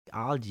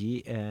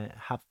Algae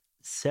have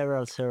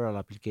several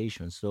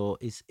applications, so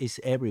it's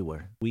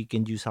everywhere. We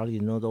can use algae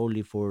not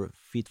only for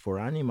feed for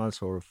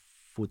animals or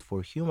food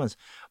for humans,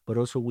 but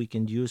also we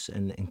can use,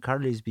 and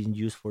currently is being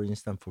used, for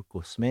instance, for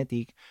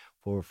cosmetic,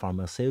 for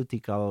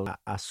pharmaceutical.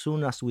 As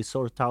soon as we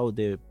sort out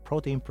the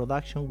protein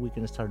production, we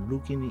can start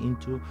looking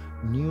into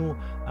new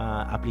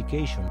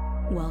application.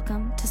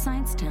 Welcome to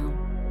Science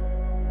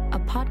Town, a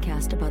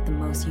podcast about the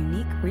most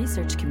unique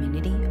research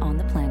community on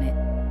the planet.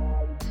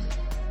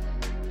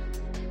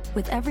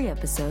 With every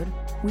episode,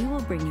 we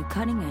will bring you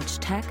cutting-edge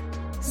tech,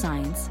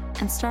 science,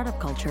 and startup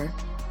culture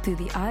through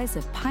the eyes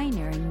of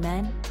pioneering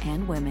men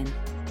and women.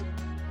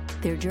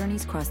 Their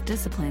journeys cross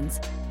disciplines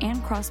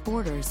and cross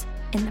borders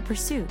in the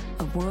pursuit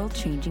of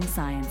world-changing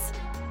science.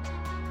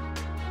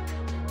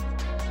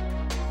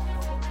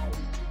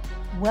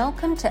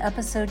 Welcome to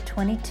episode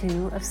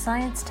 22 of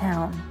Science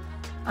Town.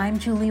 I'm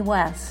Julie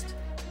West.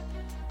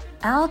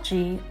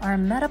 Algae are a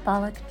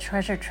metabolic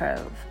treasure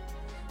trove.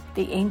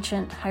 The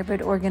ancient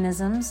hybrid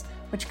organisms,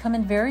 which come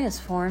in various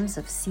forms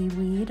of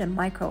seaweed and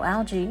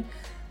microalgae,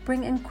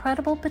 bring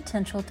incredible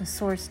potential to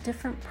source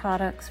different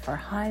products for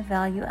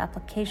high-value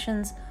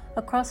applications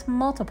across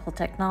multiple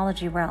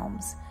technology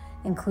realms,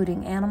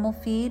 including animal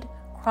feed,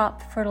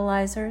 crop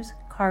fertilizers,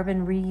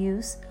 carbon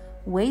reuse,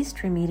 waste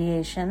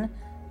remediation,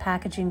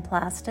 packaging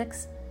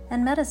plastics,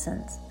 and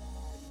medicines.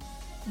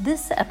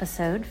 This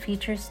episode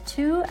features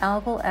two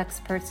algal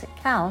experts at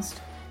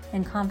KAUST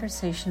in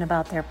conversation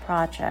about their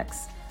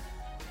projects.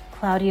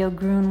 Claudio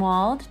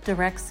Grunwald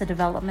directs the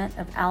development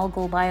of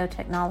algal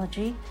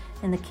biotechnology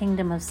in the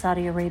Kingdom of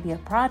Saudi Arabia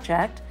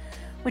project,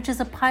 which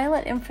is a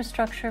pilot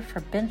infrastructure for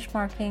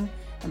benchmarking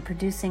and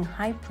producing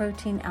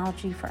high-protein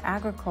algae for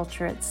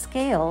agriculture at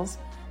scales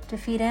to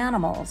feed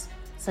animals,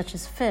 such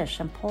as fish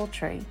and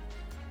poultry.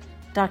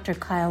 Dr.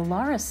 Kyle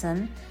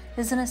Larison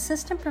is an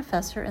assistant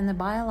professor in the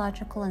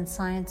Biological and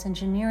Science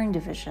Engineering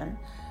Division,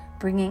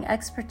 bringing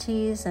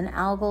expertise in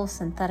algal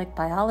synthetic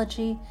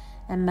biology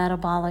and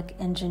metabolic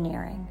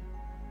engineering.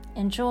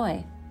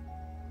 Enjoy.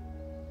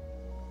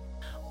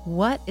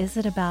 What is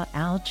it about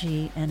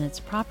algae and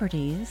its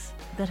properties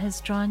that has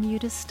drawn you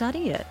to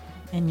study it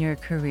in your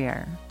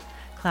career?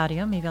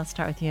 Claudio, maybe I'll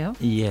start with you.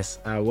 Yes,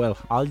 well,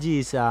 algae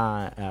is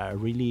a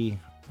really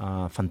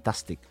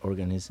fantastic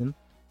organism.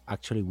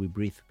 Actually, we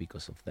breathe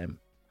because of them.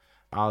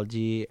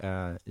 Algae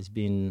has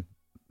been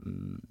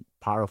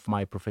part of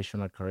my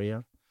professional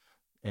career,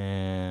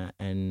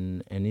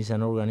 and is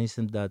an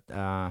organism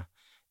that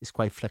is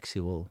quite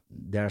flexible.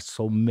 There are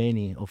so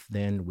many of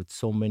them with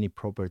so many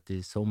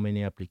properties, so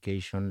many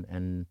applications,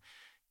 and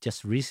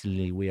just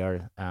recently we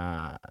are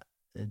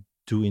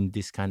doing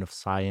this kind of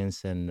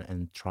science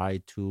and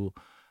try to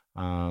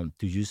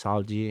use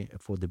algae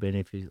for the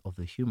benefit of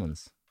the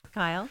humans.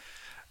 Kyle?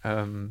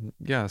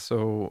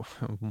 So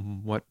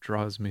what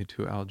draws me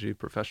to algae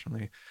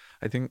professionally?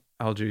 I think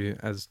algae,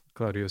 as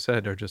Claudio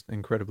said, are just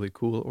incredibly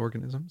cool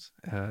organisms.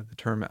 The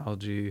term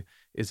algae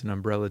is an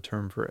umbrella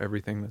term for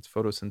everything that's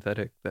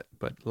photosynthetic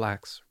but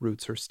lacks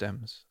roots or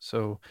stems.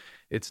 So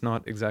it's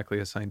not exactly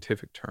a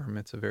scientific term.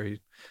 It's a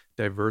very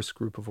diverse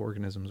group of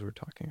organisms we're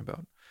talking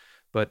about.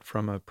 But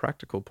from a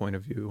practical point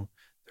of view,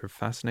 they're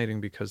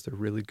fascinating because they're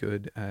really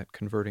good at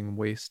converting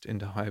waste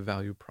into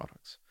high-value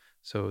products.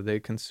 So they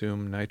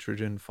consume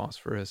nitrogen,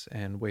 phosphorus,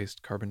 and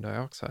waste carbon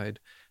dioxide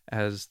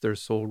as their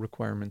sole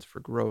requirements for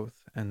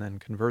growth, and then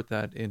convert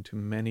that into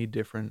many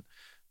different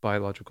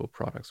biological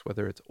products,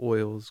 whether it's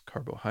oils,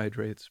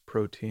 carbohydrates,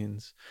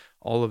 proteins,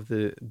 all of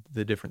the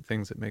different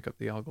things that make up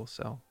the algal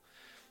cell.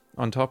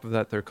 On top of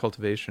that, their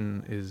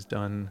cultivation is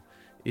done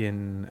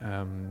in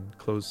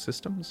closed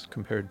systems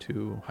compared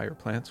to higher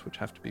plants, which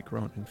have to be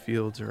grown in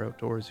fields or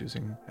outdoors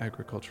using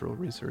agricultural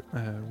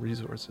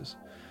resources.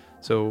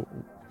 So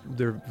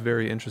they're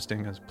very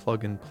interesting as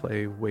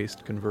plug-and-play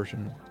waste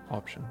conversion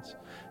options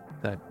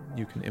that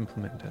you can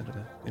implement at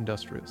an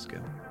industrial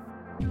scale.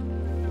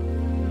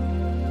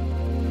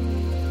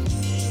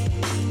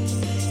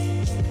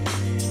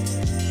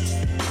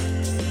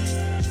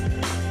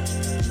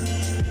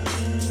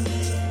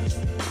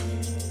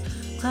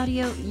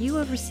 Claudio, you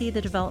oversee the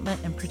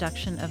development and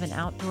production of an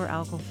outdoor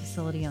algal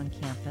facility on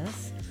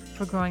campus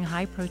for growing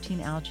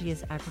high-protein algae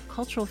as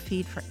agricultural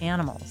feed for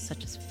animals,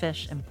 such as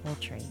fish and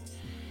poultry.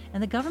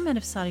 And the government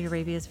of Saudi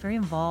Arabia is very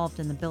involved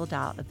in the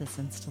build-out of this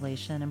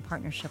installation in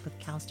partnership with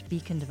KAUST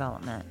Beacon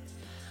Development.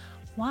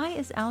 Why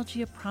is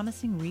algae a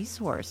promising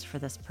resource for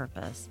this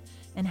purpose,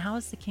 and how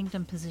is the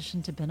kingdom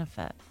positioned to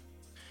benefit?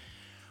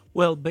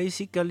 Well,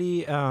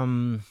 basically,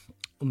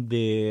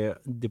 the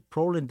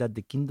problem that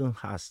the kingdom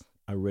has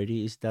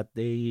already is that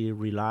they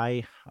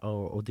rely,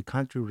 or the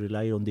country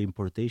rely on the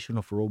importation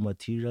of raw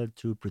material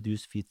to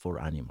produce feed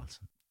for animals.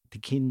 The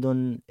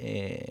kingdom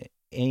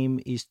aim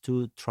is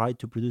to try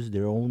to produce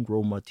their own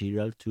raw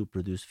material to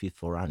produce feed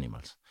for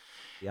animals.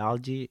 The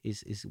algae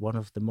is one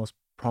of the most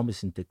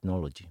promising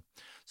technology.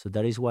 So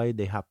that is why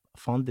they have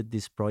funded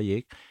this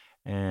project.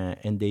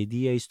 And the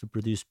idea is to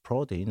produce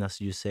protein,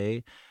 as you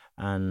say,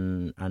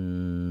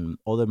 and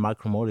other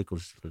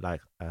macromolecules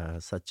like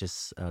such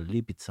as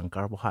lipids and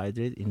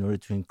carbohydrates in order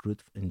to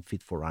include in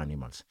feed for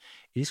animals.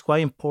 It is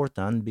quite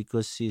important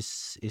because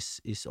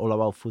it's all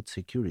about food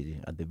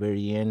security. At the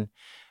very end,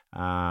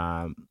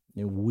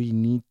 we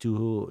need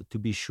to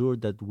be sure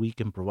that we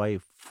can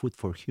provide food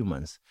for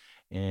humans,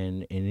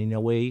 and in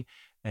a way,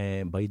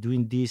 by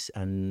doing this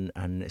and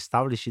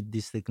establishing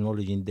this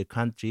technology in the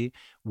country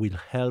will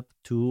help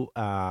to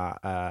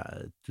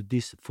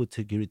this food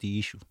security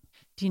issue.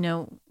 Do you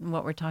know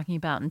what we're talking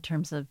about in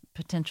terms of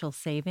potential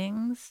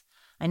savings?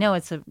 I know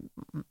it's a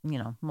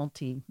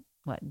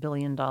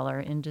multi-billion-dollar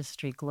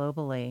industry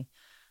globally,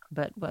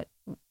 but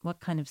what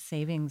kind of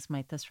savings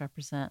might this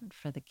represent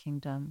for the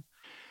kingdom?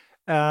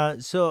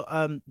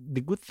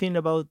 The good thing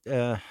about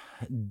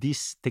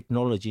this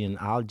technology and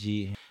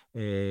algae,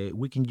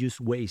 we can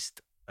use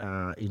waste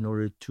in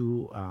order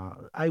to,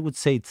 I would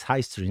say it's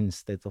hysterin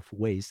instead of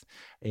waste,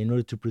 in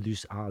order to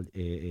produce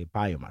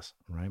biomass,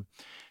 right?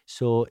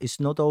 So it's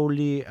not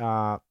only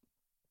that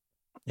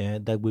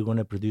we're going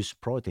to produce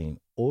protein,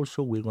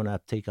 also we're going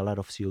to take a lot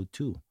of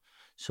CO2.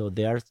 So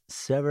there are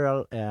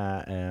several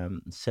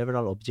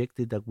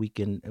objectives that we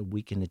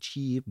can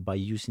achieve by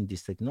using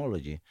this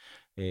technology.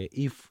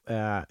 If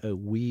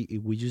we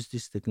use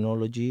this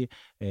technology,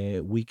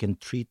 we can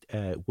treat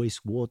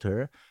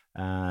wastewater.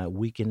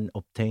 We can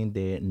obtain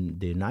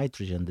the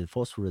nitrogen, the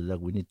phosphorus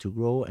that we need to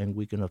grow, and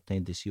we can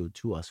obtain the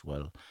CO2 as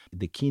well.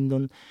 The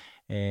kingdom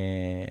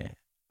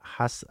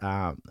has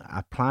a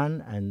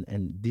plan,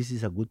 and this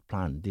is a good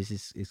plan. This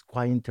is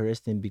quite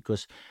interesting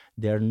because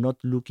they are not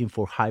looking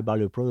for high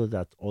value products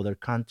that other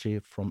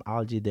countries from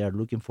algae. They are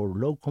looking for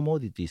low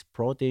commodities.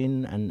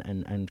 Protein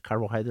and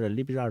carbohydrate and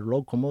lipids are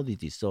low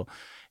commodities. So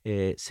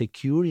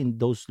securing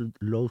those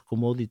low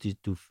commodities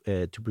to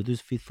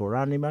produce feed for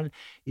animal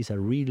is a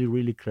really,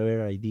 really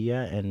clever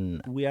idea,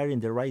 and we are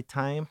in the right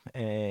time.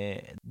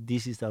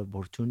 This is the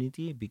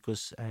opportunity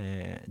because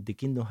the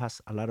kingdom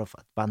has a lot of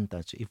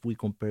advantage if we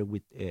compare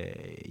with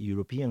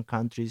European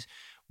countries.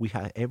 We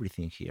have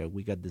everything here.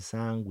 We got the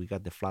sun, we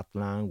got the flat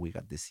land, we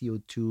got the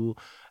CO2,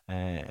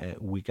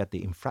 we got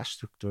the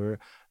infrastructure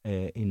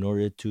in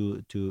order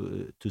to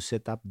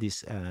set up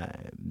this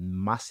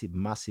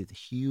massive,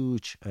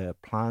 huge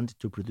plant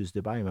to produce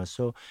the biomass.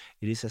 So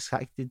it is a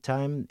exciting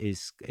time.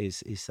 Is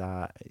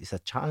a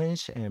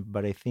challenge,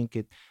 but I think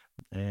it,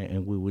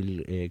 and we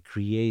will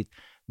create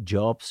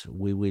jobs.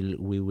 We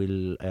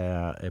will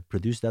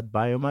produce that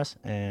biomass,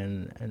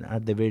 and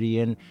at the very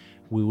end,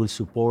 we will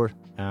support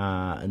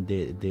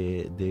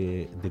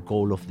the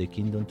goal of the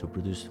kingdom to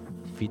produce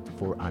feed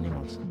for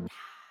animals.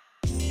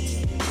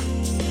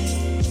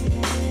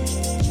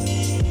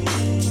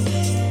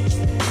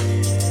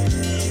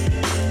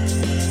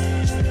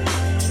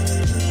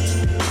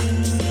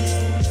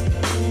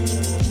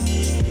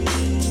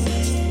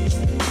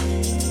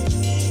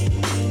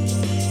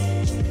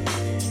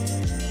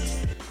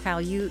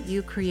 Kyle,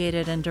 you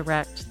created and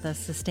direct the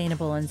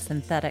Sustainable and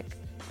Synthetic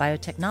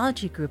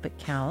Biotechnology Group at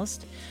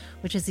KAUST,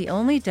 which is the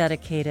only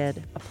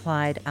dedicated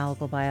applied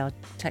algal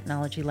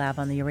biotechnology lab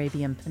on the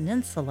Arabian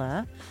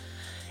Peninsula.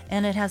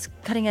 And it has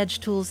cutting-edge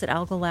tools that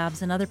algal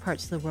labs in other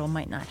parts of the world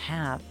might not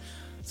have.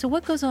 So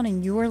what goes on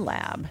in your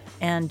lab?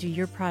 And do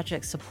your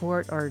projects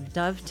support or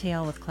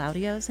dovetail with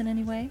Claudio's in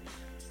any way?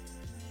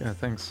 Yeah,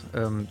 thanks.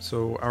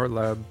 So our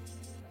lab,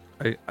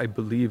 I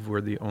believe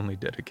we're the only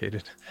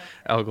dedicated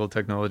algal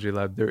technology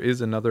lab. There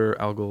is another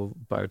algal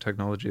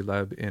biotechnology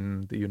lab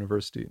in the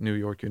New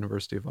York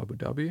University of Abu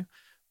Dhabi,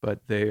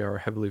 but they are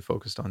heavily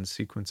focused on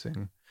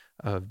sequencing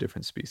of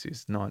different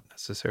species, not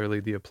necessarily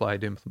the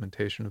applied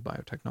implementation of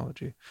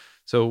biotechnology.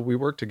 So we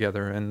work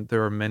together, and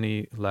there are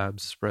many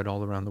labs spread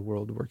all around the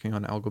world working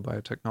on algal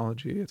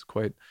biotechnology. It's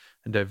quite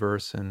a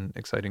diverse and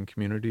exciting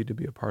community to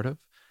be a part of.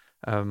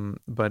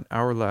 But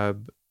our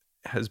lab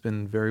has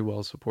been very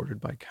well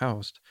supported by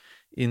KAUST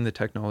in the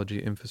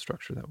technology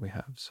infrastructure that we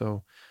have.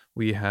 So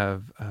we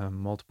have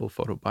multiple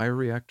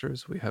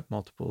photobioreactors, we have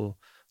multiple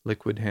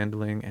liquid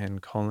handling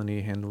and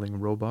colony handling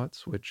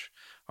robots, which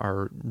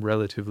are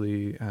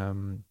relatively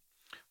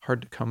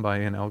hard to come by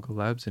in algal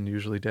labs and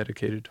usually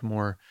dedicated to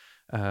more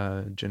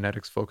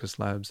genetics focused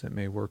labs that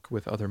may work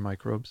with other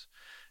microbes.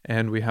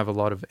 And we have a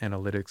lot of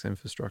analytics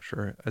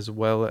infrastructure, as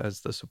well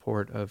as the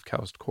support of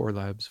KAUST core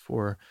labs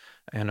for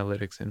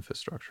analytics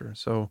infrastructure.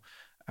 So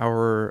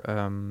our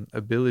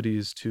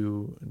abilities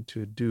to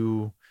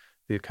do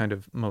the kind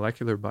of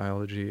molecular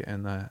biology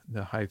and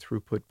the high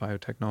throughput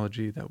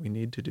biotechnology that we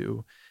need to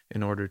do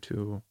in order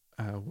to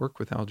work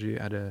with algae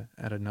at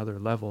another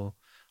level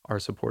are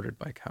supported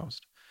by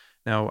KAUST.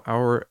 Now,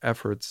 our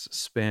efforts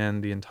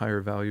span the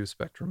entire value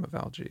spectrum of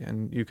algae,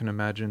 and you can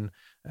imagine,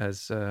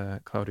 as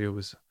Claudio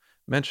was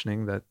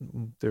mentioning, that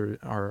there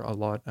are a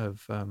lot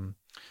of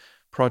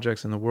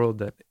projects in the world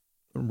that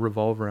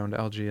revolve around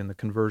algae and the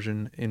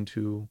conversion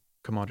into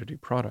commodity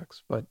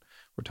products. But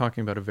we're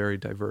talking about a very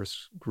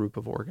diverse group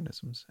of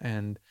organisms.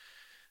 And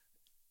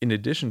In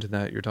addition to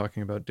that, you're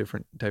talking about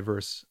different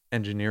diverse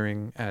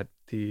engineering at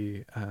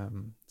the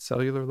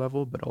cellular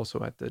level, but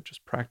also at the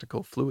just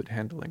practical fluid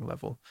handling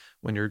level.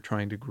 When you're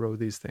trying to grow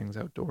these things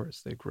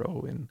outdoors, they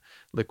grow in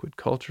liquid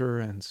culture.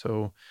 And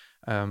so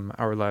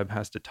our lab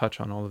has to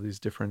touch on all of these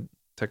different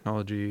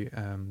technology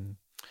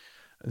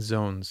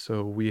zones.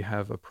 So we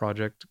have a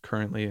project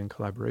currently in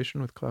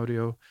collaboration with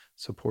Claudio,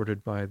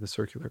 supported by the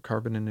Circular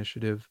Carbon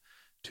Initiative,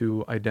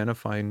 to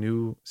identify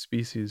new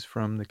species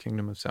from the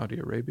Kingdom of Saudi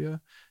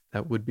Arabia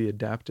that would be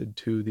adapted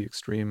to the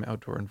extreme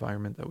outdoor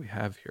environment that we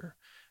have here.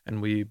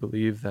 And we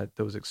believe that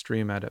those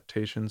extreme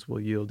adaptations will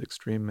yield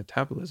extreme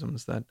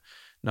metabolisms that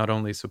not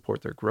only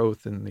support their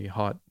growth in the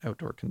hot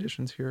outdoor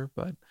conditions here,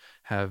 but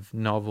have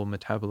novel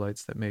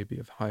metabolites that may be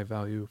of high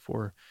value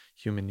for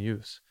human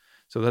use.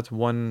 So that's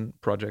one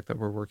project that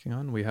we're working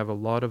on. We have a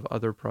lot of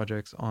other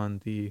projects on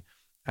the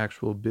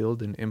actual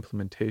build and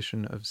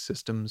implementation of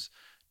systems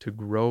to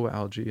grow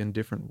algae in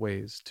different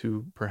ways,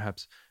 to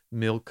perhaps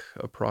milk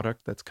a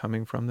product that's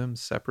coming from them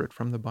separate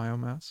from the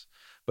biomass,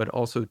 but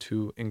also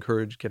to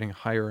encourage getting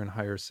higher and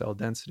higher cell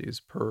densities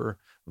per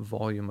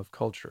volume of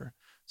culture.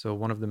 So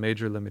one of the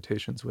major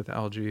limitations with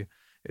algae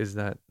is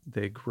that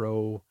they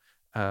grow,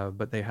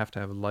 but they have to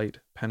have light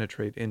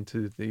penetrate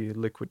into the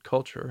liquid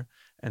culture.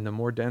 And the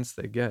more dense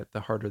they get,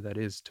 the harder that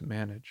is to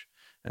manage.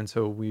 And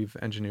so we've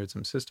engineered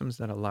some systems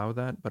that allow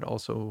that, but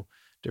also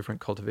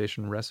different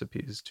cultivation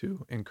recipes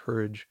to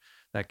encourage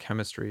that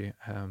chemistry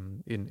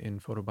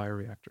in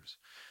photobioreactors.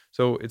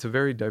 So it's a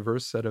very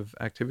diverse set of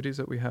activities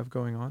that we have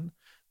going on.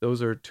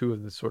 Those are two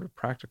of the sort of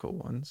practical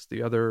ones.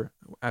 The other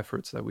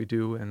efforts that we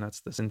do, and that's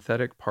the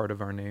synthetic part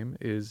of our name,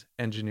 is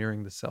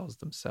engineering the cells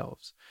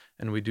themselves.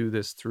 And we do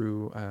this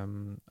through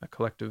a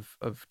collective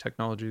of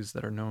technologies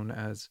that are known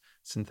as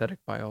synthetic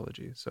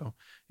biology. So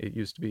it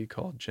used to be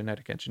called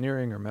genetic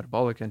engineering or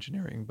metabolic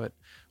engineering, but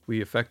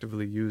we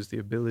effectively use the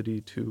ability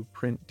to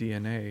print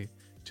DNA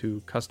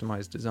to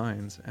customize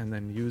designs and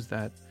then use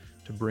that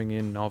to bring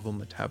in novel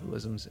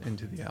metabolisms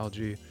into the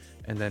algae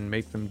and then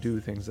make them do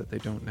things that they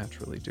don't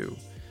naturally do.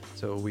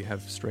 So we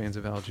have strains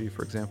of algae,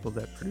 for example,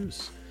 that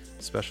produce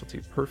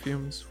specialty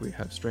perfumes. We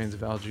have strains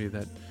of algae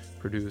that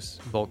produce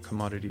bulk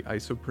commodity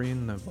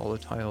isoprene, the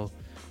volatile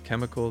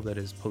chemical that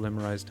is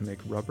polymerized to make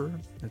rubber.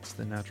 It's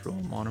the natural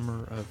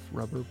monomer of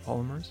rubber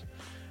polymers.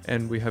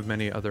 And we have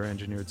many other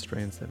engineered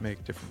strains that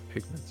make different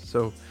pigments.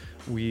 So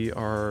we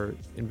are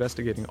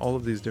investigating all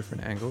of these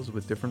different angles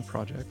with different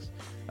projects,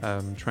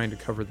 trying to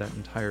cover that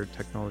entire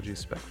technology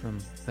spectrum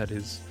that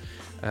is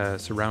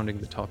surrounding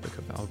the topic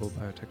of algal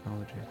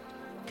biotechnology.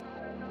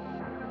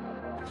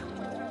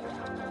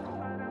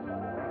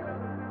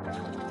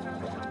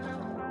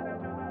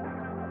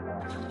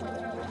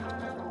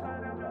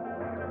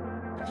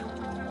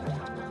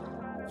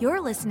 You're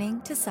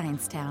listening to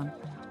Science Town.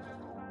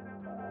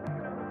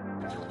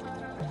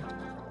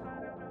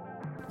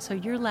 So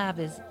your lab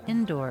is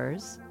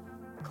indoors,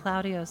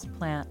 Claudio's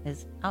plant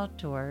is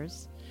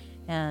outdoors,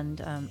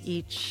 and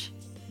each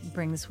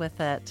brings with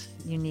it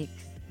unique,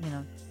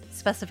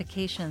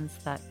 specifications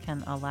that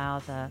can allow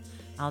the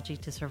algae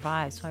to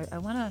survive. So I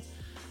want to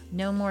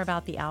know more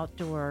about the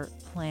outdoor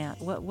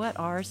plant. What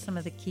are some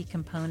of the key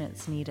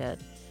components needed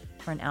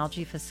for an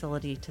algae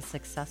facility to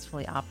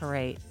successfully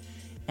operate?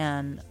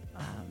 And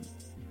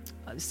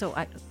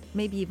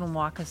maybe even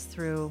walk us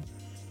through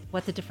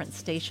what the different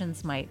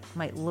stations might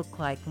look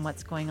like and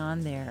what's going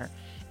on there.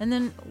 And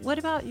then what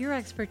about your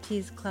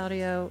expertise,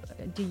 Claudio,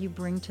 do you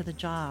bring to the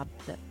job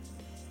that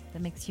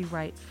makes you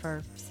right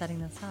for setting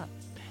this up?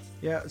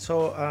 Yeah,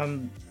 so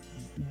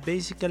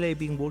basically I've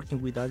been working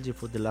with algae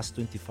for the last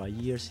 25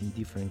 years in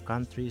different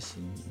countries,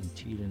 in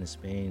Chile, in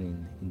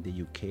Spain, in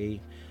the UK.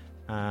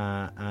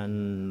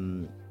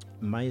 And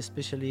my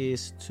specialty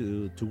is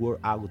to work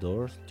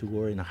outdoors, to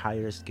work in a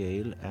higher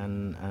scale,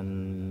 and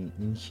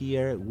in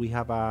here we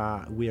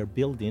are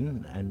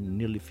building and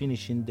nearly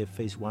finishing the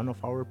phase 1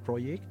 of our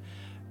project.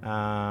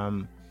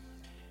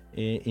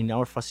 In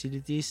our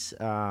facilities,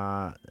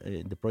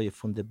 the project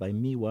funded by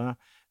MIWA,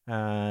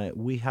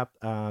 we have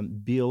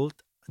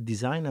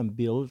designed and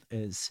built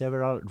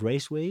several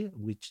raceway,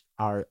 which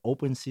are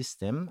open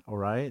system. All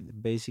right,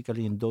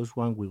 basically in those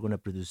one we're going to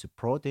produce a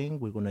protein.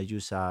 We're going to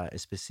use a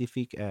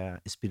specific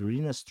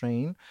spirulina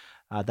strain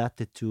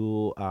adapted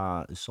to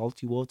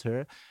salty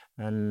water,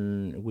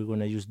 and we're going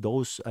to use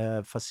those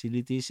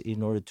facilities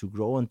in order to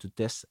grow and to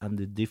test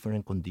under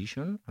different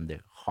condition and the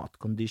hot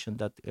condition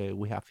that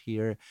we have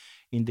here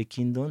in the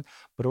kingdom.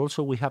 But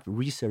also we have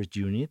research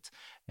units,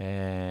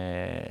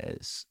 a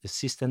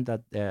system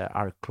that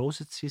are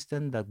closed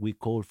system that we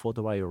call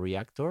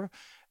photobioreactor.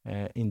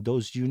 In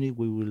those units,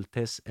 we will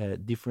test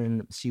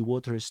different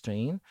seawater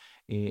strain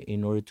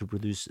in order to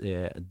produce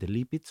the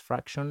lipids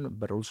fraction,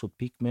 but also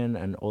pigment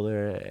and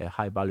other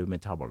high-value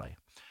metabolite,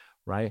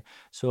 right?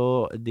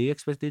 So the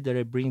expertise that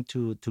I bring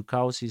to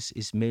CAUS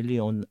is mainly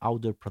on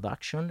outdoor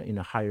production in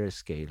a higher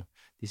scale.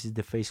 This is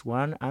the phase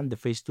 1, and the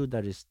phase 2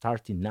 that is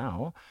starting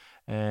now.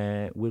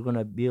 We're going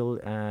to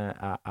build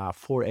a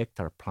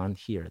 4-hectare plant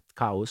here at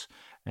CAUS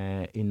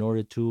in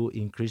order to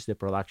increase the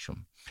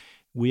production.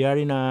 We are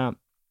in a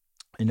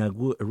in a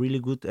really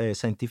good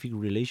scientific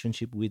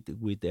relationship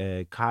with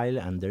Kyle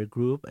and their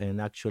group.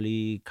 And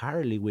actually,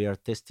 currently we are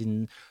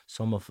testing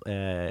some of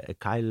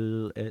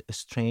Kyle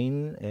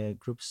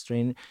group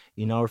strain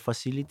in our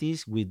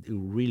facilities with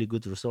really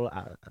good result.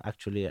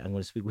 Actually, I'm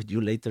going to speak with you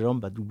later on,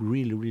 but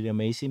really, really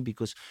amazing,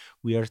 because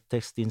we are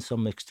testing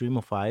some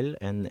extremophile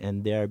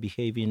and they are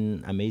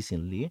behaving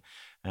amazingly.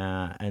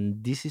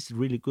 And this is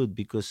really good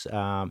because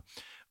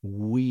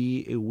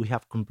we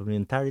have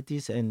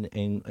complementarities,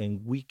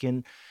 and we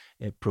can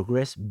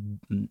progress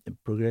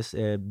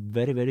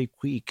very, very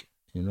quick.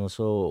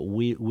 So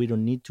we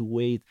don't need to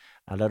wait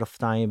a lot of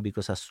time,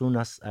 because as soon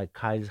as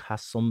Kyle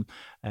has some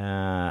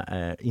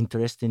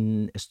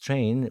interesting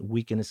strain,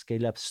 we can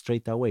scale up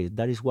straight away.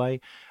 That is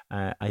why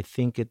I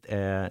think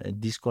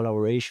this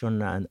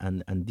collaboration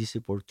and this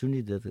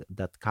opportunity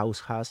that Cows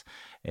has,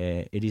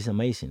 it is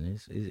amazing.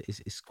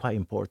 It's quite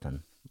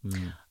important.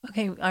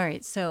 Okay, all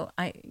right. So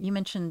you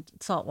mentioned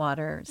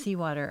saltwater,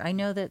 seawater. I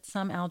know that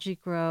some algae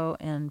grow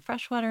in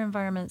freshwater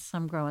environments,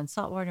 some grow in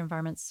saltwater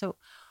environments. So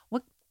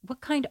what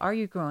kind are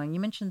you growing? You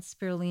mentioned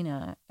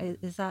spirulina.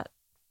 Is that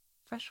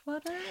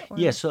freshwater?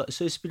 Yeah, so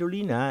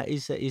spirulina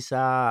is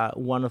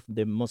one of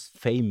the most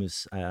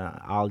famous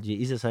algae.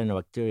 It's a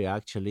cyanobacteria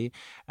actually,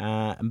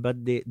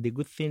 but the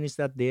good thing is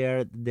that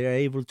they're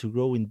able to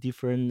grow in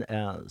different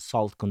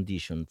salt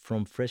conditions,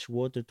 from fresh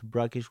water to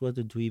brackish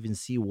water to even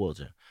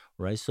seawater,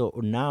 right? So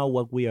now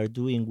what we are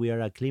doing, we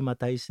are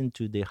acclimatizing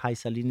to the high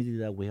salinity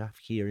that we have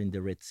here in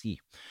the Red Sea.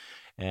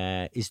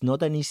 It's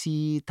not an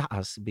easy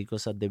task,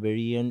 because at the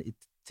very end it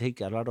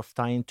take a lot of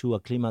time to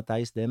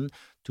acclimatize them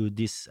to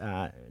this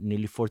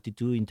nearly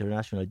 42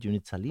 international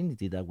unit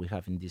salinity that we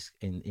have in this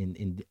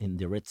in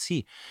the Red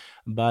Sea.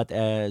 But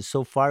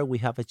so far we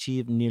have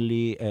achieved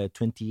nearly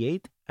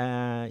 28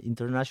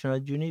 international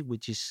unit,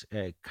 which is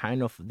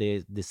kind of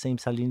the same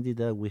salinity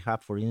that we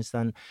have, for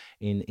instance,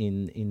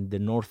 in the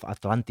North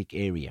Atlantic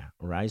area,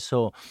 right?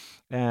 So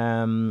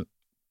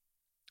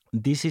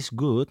this is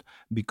good,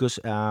 because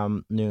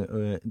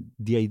the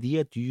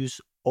idea to use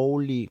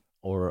only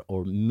or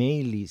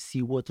mainly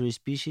seawater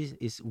species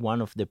is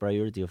one of the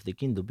priority of the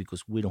kingdom,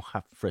 because we don't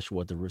have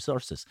freshwater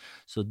resources.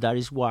 So that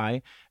is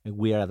why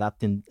we are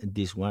adapting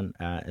this one,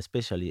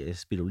 especially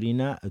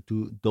spirulina,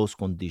 to those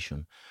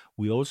conditions.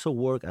 We also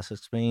work, as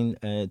explained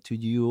to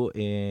you,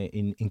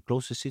 in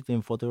closed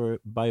system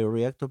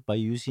photobioreactor by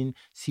using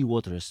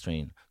seawater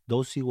strain.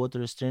 Those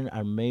seawater strain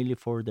are mainly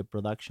for the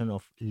production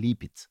of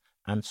lipids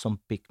and some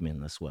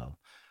pigment as well,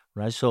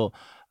 right? So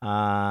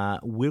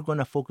we're going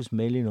to focus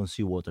mainly on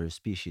seawater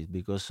species,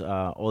 because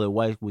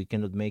otherwise we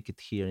cannot make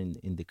it here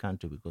in the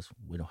country, because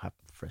we don't have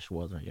fresh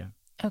water. Yeah.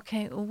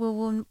 Okay.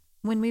 Well,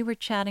 when we were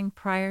chatting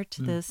prior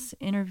to this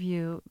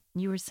interview,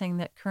 you were saying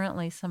that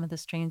currently some of the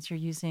strains you're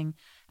using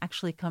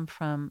actually come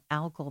from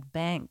algal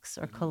banks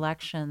or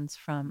collections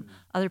from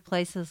other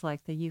places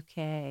like the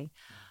UK.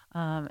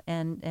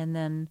 And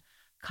then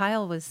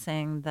Kyle was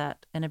saying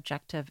that an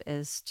objective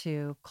is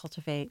to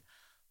cultivate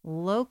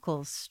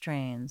local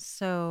strains.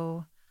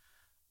 So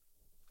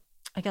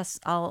I guess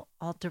I'll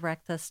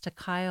direct this to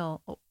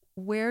Kyle.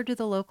 Where do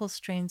the local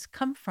strains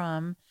come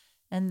from?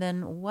 And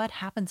then what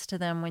happens to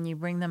them when you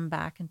bring them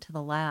back into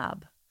the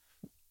lab?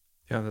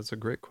 Yeah, that's a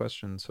great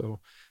question. So,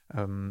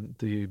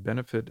 the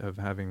benefit of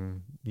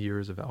having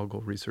years of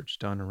algal research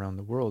done around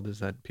the world is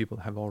that people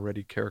have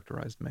already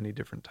characterized many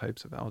different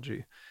types of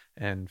algae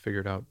and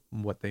figured out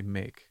what they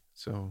make.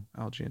 So,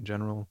 algae in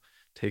general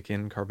take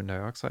in carbon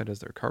dioxide as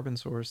their carbon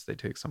source. They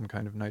take some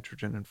kind of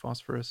nitrogen and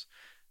phosphorus,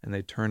 and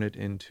they turn it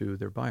into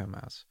their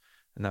biomass.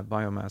 And that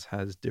biomass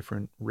has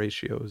different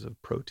ratios of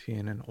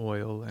protein and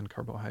oil and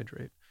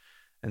carbohydrate.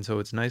 And so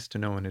it's nice to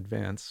know in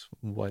advance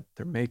what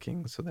they're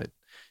making so that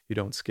you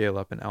don't scale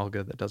up an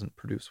alga that doesn't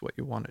produce what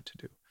you want it to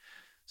do.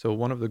 So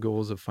one of the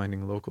goals of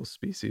finding local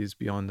species,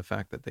 beyond the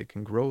fact that they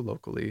can grow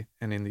locally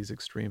and in these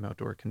extreme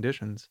outdoor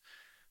conditions,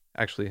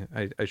 actually,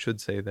 I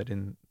should say that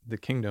in the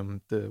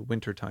kingdom, the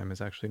winter time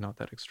is actually not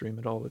that extreme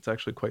at all. It's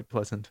actually quite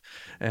pleasant.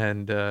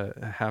 And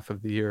half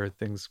of the year,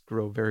 things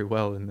grow very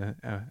well in the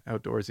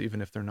outdoors,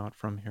 even if they're not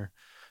from here.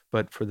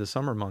 But for the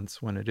summer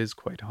months, when it is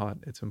quite hot,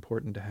 it's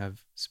important to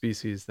have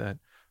species that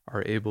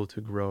are able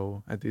to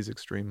grow at these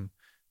extreme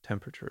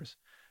temperatures.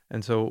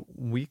 And so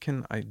we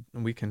can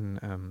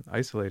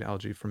isolate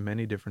algae from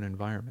many different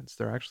environments.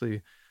 They're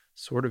actually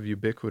sort of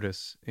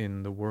ubiquitous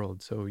in the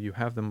world. So you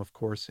have them, of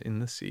course, in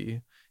the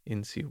sea,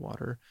 in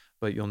seawater.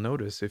 But you'll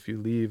notice if you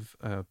leave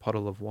a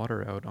puddle of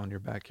water out on your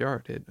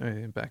backyard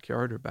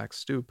or back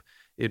stoop,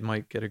 it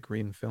might get a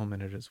green film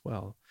in it as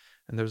well.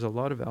 And there's a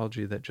lot of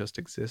algae that just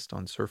exist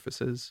on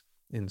surfaces,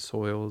 in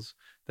soils,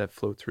 that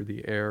float through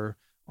the air,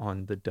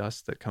 on the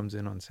dust that comes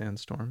in on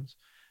sandstorms.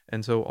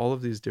 And so all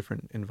of these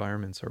different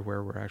environments are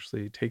where we're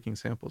actually taking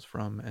samples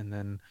from and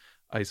then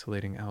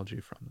isolating algae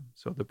from them.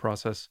 So the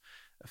process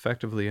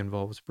effectively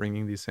involves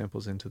bringing these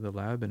samples into the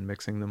lab and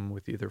mixing them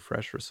with either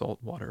fresh or salt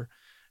water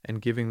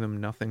and giving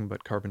them nothing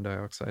but carbon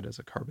dioxide as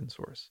a carbon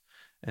source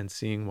and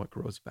seeing what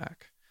grows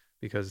back.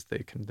 because they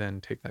can then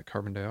take that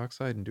carbon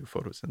dioxide and do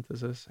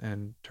photosynthesis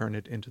and turn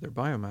it into their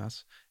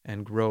biomass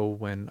and grow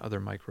when other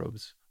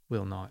microbes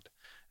will not.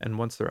 And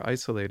once they're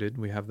isolated,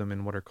 we have them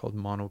in what are called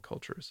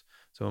monocultures.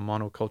 So a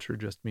monoculture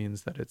just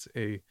means that it's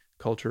a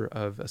culture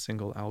of a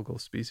single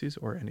algal species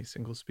or any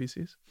single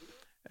species.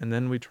 And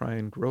then we try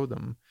and grow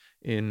them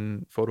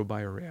in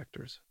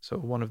photobioreactors. So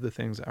one of the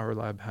things our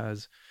lab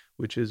has,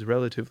 which is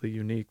relatively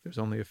unique, there's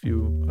only a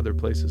few other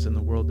places in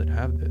the world that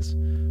have this,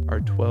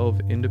 are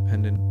 12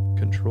 independent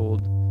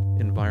controlled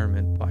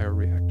environment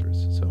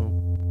bioreactors. So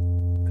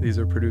these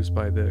are produced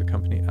by the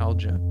company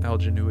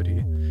Algenuity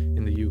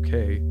in the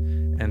UK,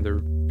 and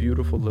they're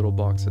beautiful little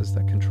boxes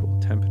that control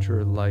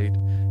temperature, light,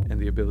 and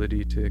the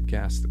ability to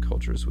gas the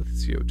cultures with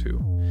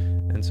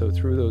CO2. And so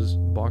through those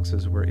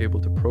boxes, we're able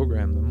to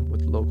program them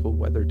with local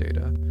weather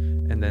data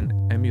and then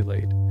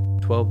emulate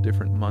 12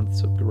 different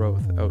months of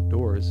growth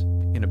outdoors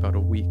in about a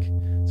week.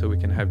 So we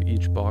can have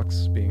each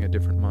box being a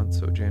different month,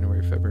 so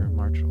January, February,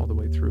 March, all the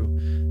way through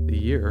the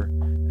year.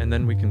 And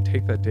then we can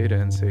take that data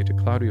and say to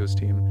Claudio's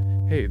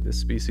team, hey, this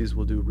species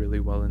will do really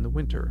well in the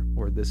winter,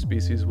 or this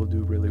species will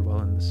do really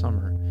well in the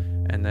summer.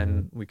 And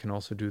then we can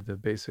also do the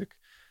basic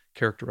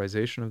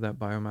characterization of that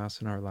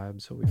biomass in our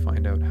lab. So we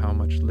find out how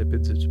much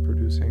lipids it's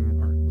producing,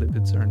 or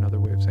lipids are another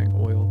way of saying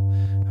oil,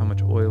 how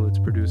much oil it's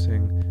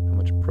producing, how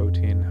much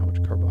protein, how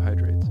much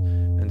carbohydrates.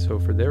 And so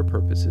for their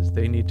purposes,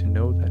 they need to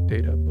know that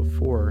data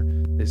before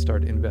they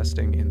start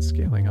investing in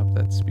scaling up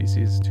that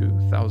species to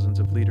thousands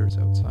of liters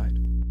outside.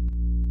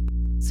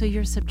 So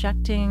you're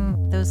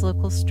subjecting those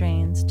local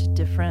strains to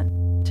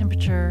different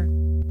temperature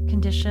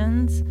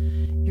conditions.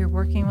 You're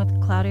working with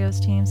Claudio's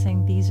team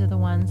saying these are the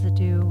ones that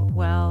do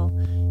well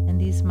in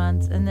these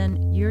months, and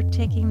then you're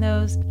taking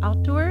those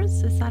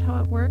outdoors. Is that how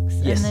it works?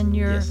 Yes, and then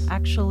you're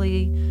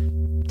actually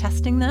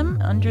testing them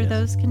under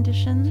those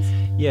conditions?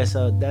 Yes,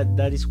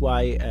 that is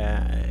why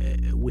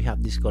we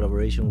have this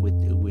collaboration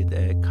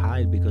with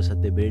Kyle, because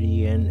at the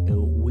very end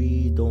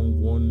we don't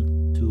want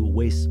to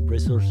waste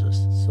resources.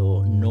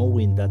 So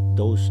knowing that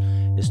those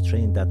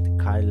strains that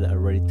Kyle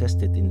already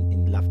tested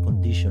in lab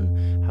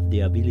condition have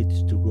the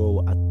ability to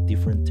grow at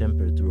different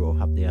temperature, or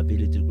have the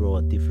ability to grow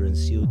at different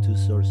CO2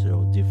 sources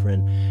or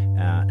different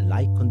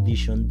light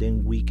condition,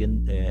 then we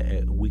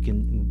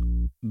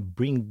can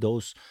bring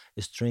those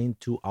strains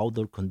to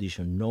outdoor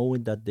condition,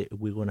 knowing that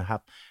we're going to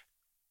have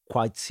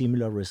quite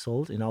similar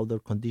results in outdoor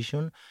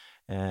condition,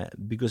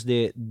 because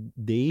the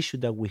issue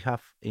that we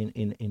have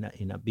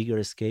in a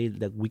bigger scale,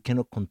 that we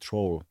cannot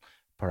control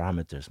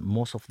parameters.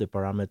 Most of the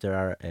parameters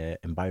are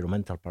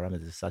environmental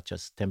parameters, such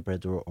as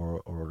temperature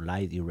or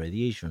light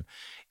irradiation,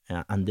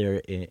 and they're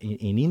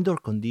in indoor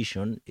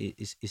condition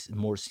is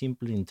more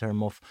simple in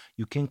terms of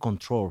you can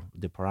control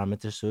the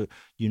parameters, so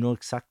you know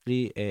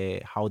exactly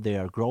how they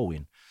are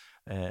growing.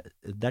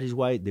 That is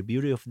why the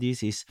beauty of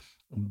this is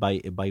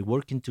by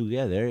working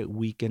together,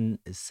 we can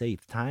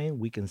save time,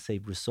 we can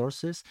save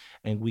resources,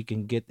 and we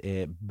can get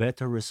a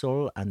better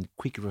result and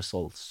quick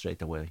results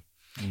straight away.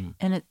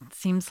 And it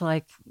seems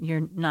like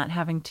you're not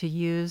having to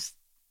use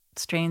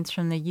strains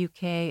from the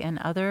UK and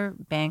other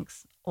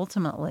banks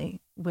ultimately.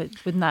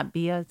 Wouldn't that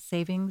be a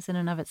savings in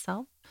and of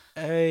itself?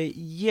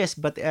 Yes,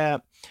 but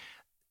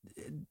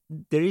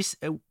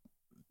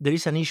there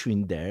is an issue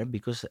in there,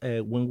 because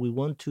when we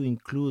want to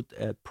include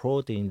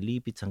protein,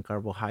 lipids, and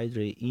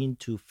carbohydrate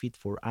into feed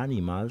for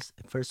animals,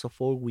 first of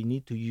all, we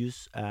need to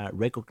use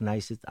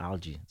recognized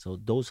algae. So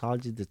those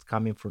algae that's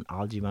coming from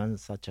algae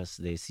banks, such as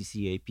the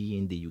CCAP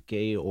in the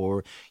UK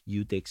or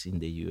UTEX in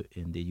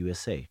the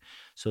USA.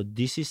 So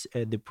this is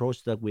the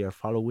approach that we are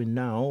following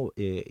now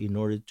in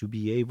order to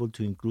be able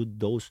to include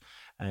those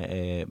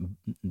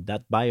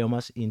that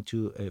biomass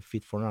into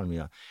feed for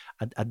animal.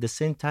 At the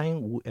same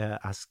time,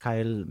 as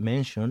Kyle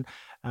mentioned,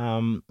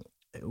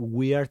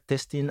 we are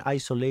testing,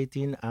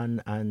 isolating,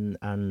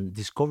 and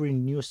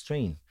discovering new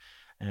strain.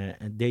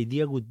 The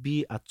idea would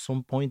be at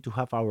some point to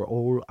have our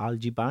own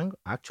algae bank.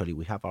 Actually,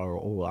 we have our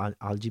own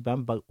algae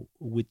bank, but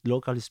with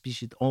local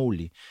species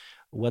only.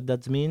 What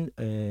that means,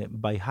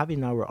 by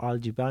having our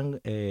algae bank,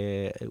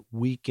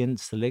 we can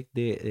select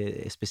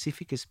the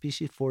specific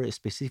species for a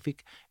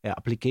specific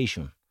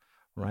application,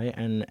 right?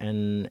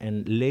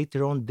 And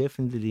later on,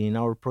 definitely in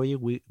our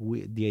project, we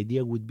the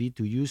idea would be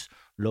to use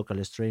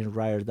local strain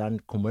rather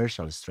than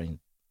commercial strain.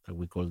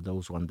 We call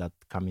those one that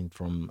coming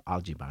from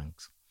algae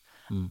banks.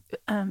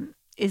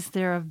 Is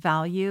there a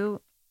value,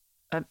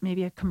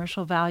 maybe a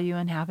commercial value,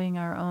 in having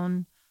our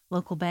own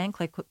local bank?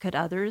 Like, could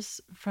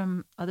others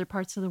from other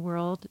parts of the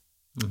world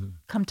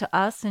come to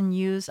us and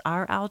use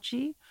our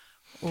algae?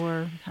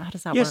 Or how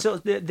does that work? So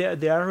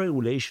there are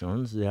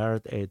regulations, there are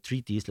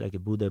treaties like a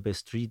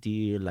Budapest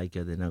Treaty, like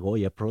the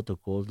Nagoya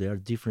Protocol. There are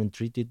different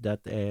treaties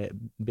that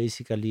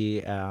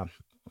basically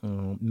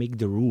make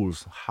the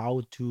rules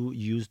how to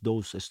use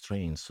those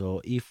strains.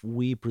 So if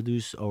we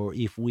produce or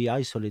if we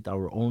isolate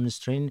our own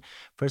strain,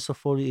 first of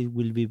all, it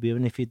will be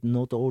benefit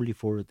not only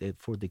for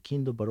the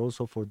kingdom but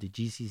also for the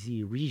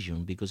GCC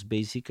region, because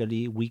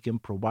basically we can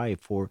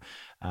provide for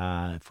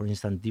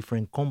instance,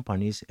 different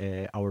companies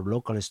our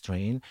local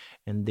strain,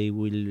 and they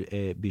will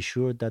be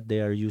sure that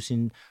they are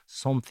using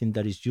something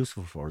that is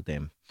useful for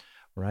them,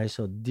 right?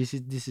 So this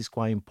is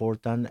quite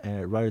important,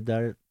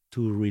 rather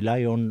to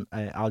rely on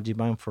algae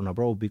ban from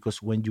abroad, because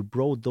when you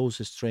brought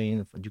those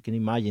strains, you can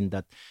imagine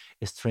that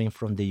a strain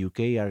from the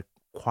UK are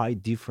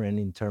quite different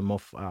in terms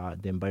of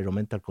the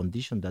environmental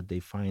condition that they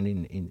find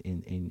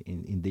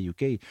in the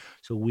UK.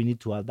 So we need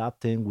to adapt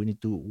them. We need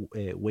to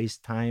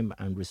waste time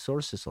and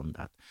resources on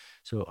that.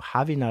 So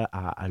having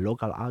a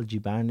local algae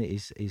ban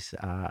is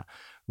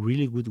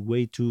really good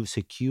way to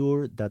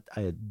secure that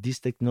this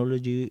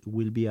technology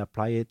will be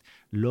applied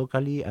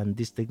locally, and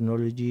this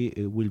technology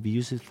will be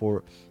used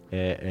for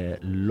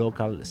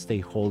local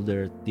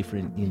stakeholder,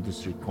 different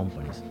industry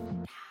companies.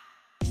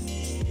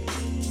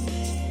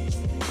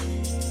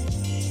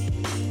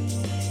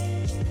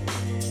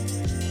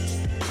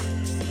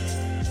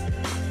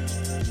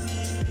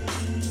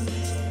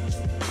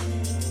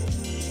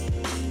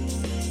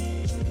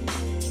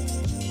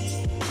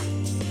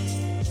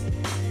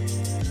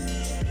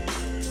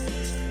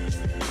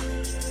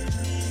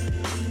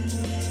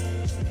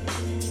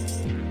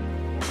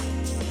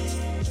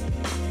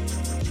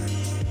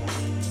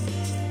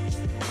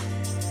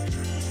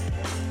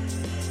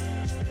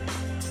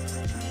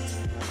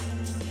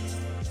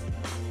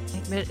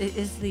 But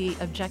is the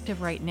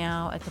objective right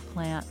now at the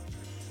plant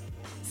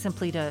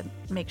simply to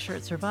make sure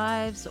it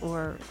survives,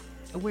 or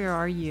where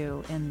are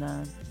you in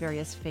the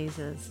various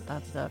phases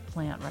of the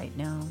plant right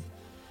now?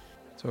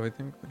 So I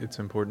think it's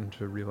important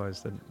to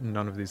realize that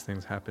none of these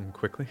things happen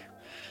quickly.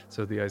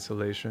 So the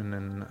isolation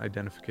and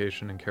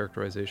identification and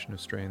characterization of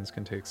strains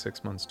can take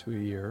 6 months to a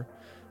year.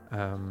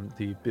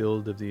 The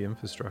build of the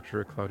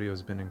infrastructure, Claudio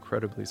has been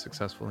incredibly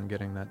successful in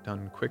getting that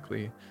done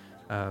quickly,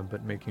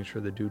 but making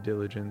sure the due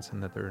diligence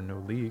and that there are no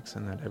leaks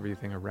and that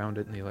everything around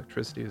it and the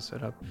electricity is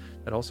set up,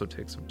 that also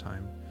takes some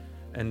time.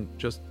 And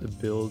just the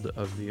build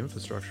of the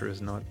infrastructure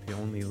is not the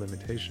only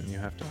limitation. You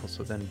have to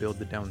also then build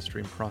the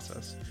downstream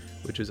process,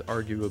 which is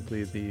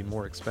arguably the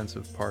more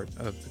expensive part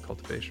of the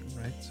cultivation,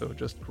 right? So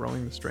just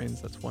growing the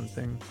strains, that's one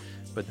thing,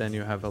 but then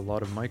you have a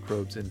lot of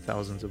microbes in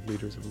thousands of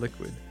liters of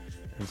liquid.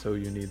 And so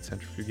you need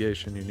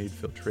centrifugation, you need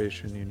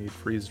filtration, you need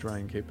freeze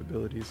drying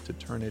capabilities to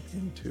turn it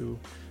into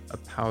a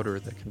powder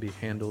that can be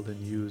handled and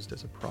used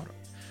as a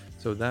product.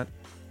 So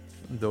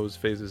those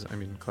phases, I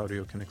mean,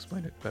 Claudio can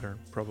explain it better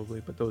probably,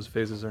 but those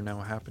phases are now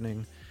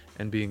happening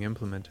and being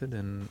implemented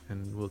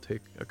and will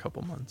take a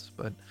couple months.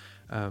 But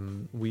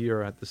we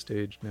are at the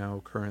stage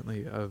now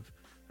currently of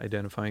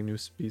identifying new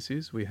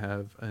species. We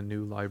have a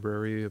new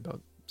library.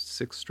 About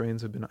 6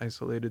 strains have been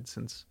isolated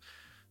since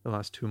the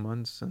last 2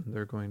 months, and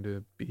they're going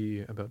to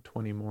be about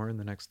 20 more in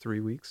the next 3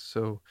 weeks.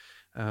 So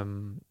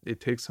it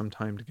takes some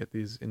time to get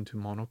these into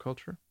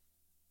monoculture.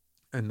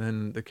 And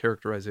then the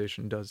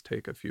characterization does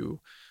take a few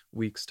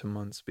weeks to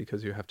months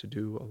because you have to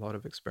do a lot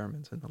of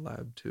experiments in the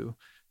lab to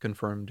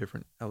confirm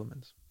different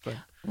elements. But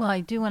Well, I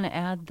do want to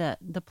add that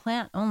the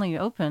plant only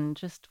opened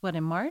just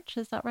in March?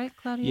 Is that right,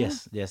 Claudio?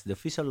 Yes. The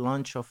official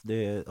launch of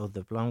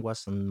the plant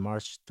was on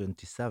March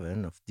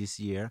 27 of this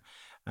year,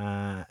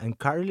 and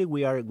currently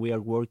we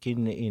are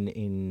working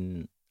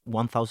in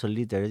 1,000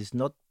 liters.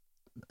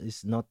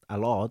 It's not a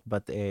lot,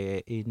 but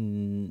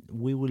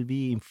we will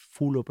be in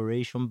full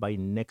operation by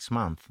next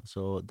month.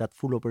 So that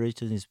full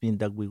operation is mean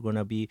that we're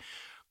gonna be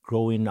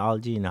growing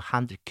algae in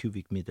 100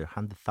 cubic meter,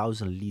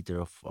 100,000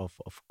 liter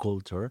of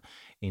culture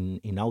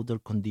in outdoor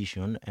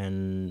condition,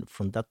 and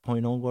from that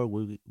point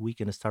onward, we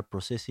can start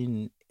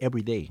processing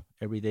every day.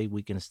 Every day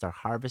we can start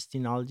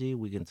harvesting algae.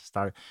 We can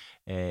start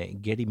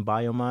getting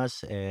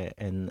biomass,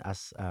 and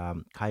as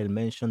Kyle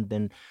mentioned,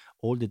 then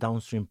all the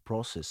downstream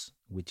process,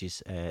 which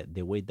is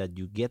the way that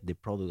you get the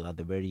product at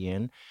the very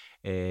end,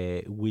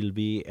 will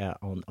be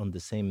on the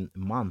same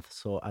month.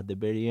 So at the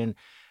very end,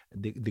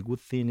 the good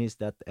thing is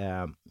that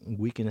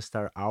we can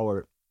start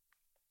our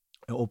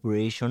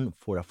operation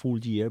for a full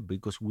year,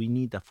 because we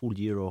need a full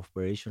year of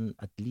operation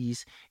at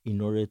least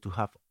in order to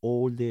have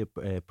all the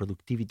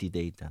productivity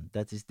data.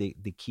 That is the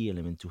key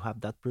element, to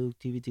have that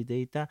productivity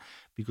data,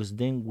 because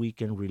then we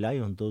can rely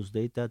on those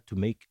data to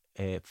make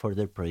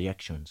further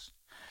projections.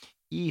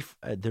 If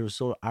the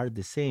results are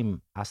the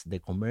same as the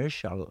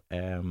commercial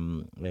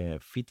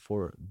feed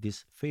for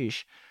this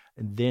fish,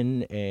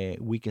 then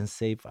we can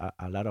save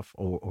a lot of,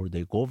 or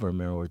the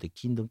government or the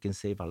kingdom can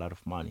save a lot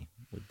of money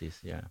with this.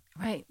 Yeah.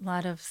 Right, a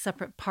lot of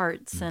separate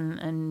parts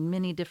and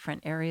many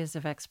different areas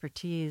of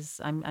expertise.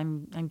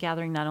 I'm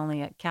gathering not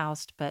only at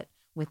KAUST but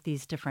with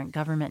these different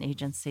government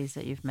agencies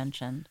that you've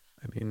mentioned.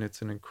 I mean,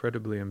 it's an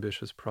incredibly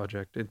ambitious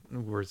project.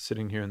 We're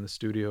sitting here in the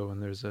studio,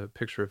 and there's a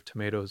picture of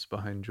tomatoes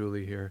behind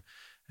Julie here.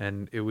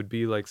 And it would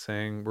be like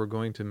saying, we're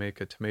going to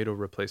make a tomato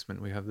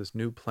replacement. We have this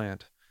new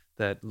plant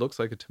that looks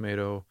like a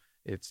tomato,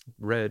 it's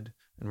red,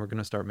 and we're going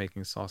to start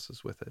making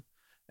sauces with it.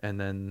 and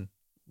then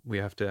we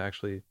have to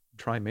actually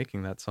try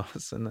making that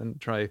sauce and then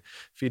try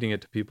feeding it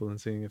to people and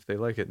seeing if they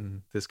like it.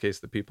 In this case,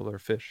 the people are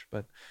fish,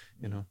 but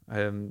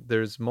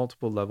there's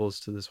multiple levels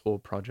to this whole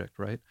project,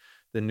 right?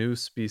 The new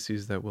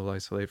species that we'll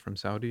isolate from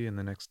Saudi in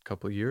the next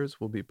couple of years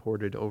will be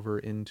ported over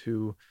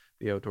into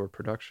the outdoor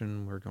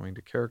production. We're going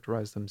to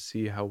characterize them,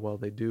 see how well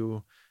they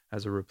do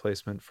as a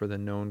replacement for the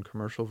known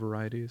commercial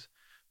varieties.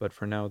 But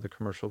for now, the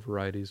commercial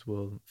varieties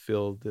will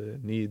fill the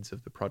needs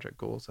of the project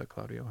goals that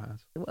Claudio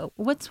has.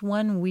 What's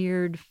one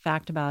weird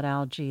fact about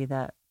algae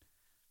that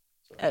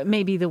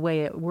maybe the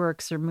way it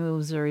works or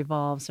moves or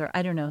evolves, or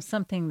I don't know,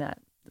 something that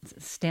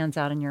stands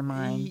out in your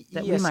mind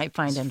that we might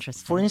find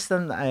interesting? For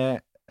instance,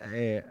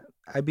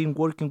 I've been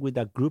working with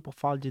a group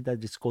of algae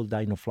that is called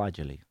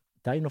dinoflagellate.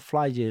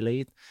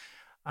 Dinoflagellate,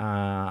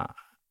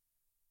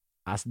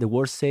 as the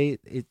word say,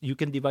 you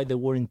can divide the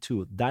word in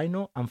two: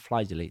 dino and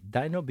flagellate.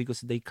 Dino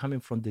because they coming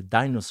from the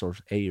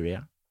dinosaurs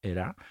era,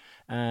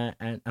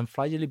 and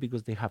flagellate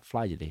because they have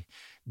flagellate.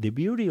 The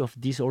beauty of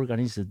these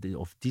organisms,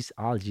 of this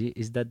algae,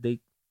 is that they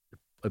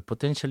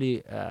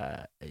potentially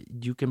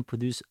you can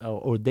produce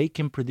or they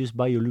can produce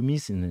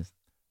bioluminescence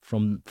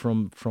from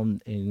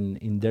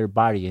in their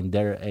body, in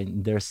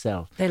their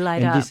cell. They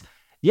light up.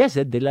 Yes,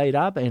 they light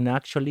up, and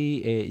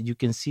actually you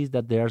can see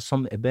that there are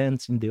some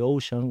events in the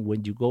ocean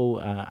when you go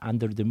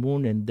under the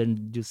moon, and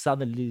then you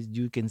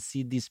can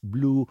see this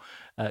blue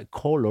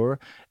color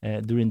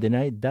during the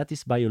night. That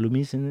is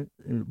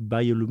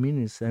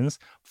bioluminescence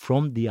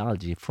from the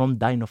algae, from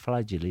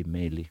dinoflagellate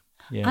mainly.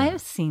 Yeah. I have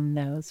seen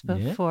those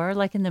before,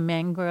 like in the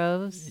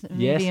mangroves,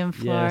 maybe in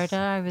Florida. Yes.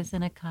 I was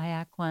in a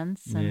kayak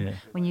once, and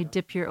when you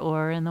dip your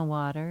oar in the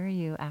water,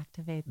 you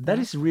activate that. That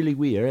is really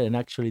weird, and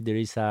actually there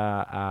is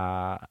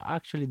there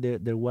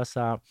was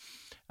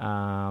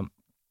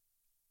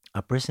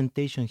a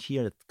presentation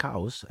here at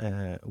CAUS.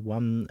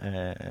 One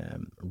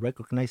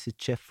recognized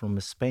chef from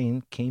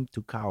Spain came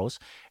to CAUS,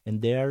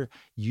 and they are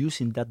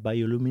using that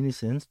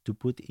bioluminescence to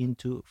put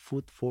into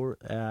food for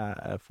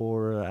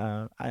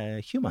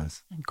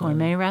humans. A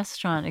gourmet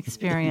restaurant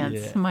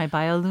experience, my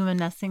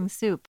bioluminescing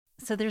soup.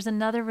 So there's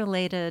another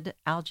related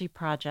algae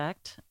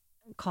project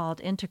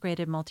called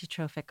Integrated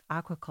Multitrophic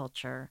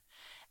Aquaculture,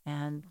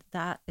 and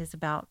that is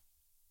about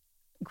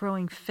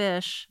growing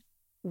fish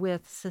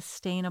with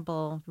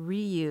sustainable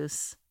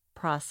reuse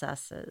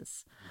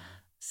processes.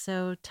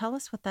 So tell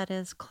us what that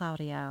is,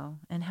 Claudio,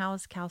 and how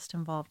is KAUST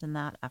involved in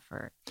that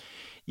effort?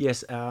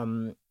 Yes,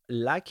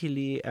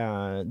 luckily,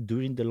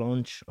 during the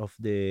launch of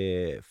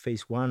the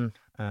phase one,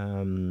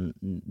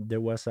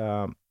 there was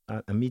a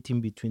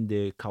meeting between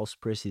the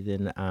KAUST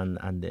president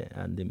and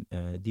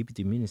the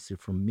deputy minister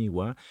from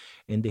MIWA,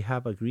 and they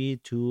have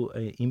agreed to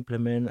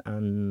implement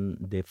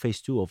the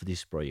phase two of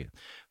this project.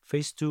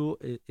 Phase two,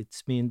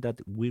 it's mean that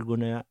we're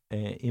gonna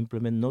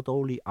implement not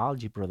only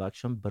algae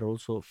production but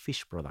also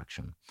fish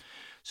production.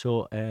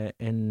 So,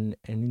 and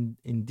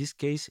in this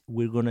case,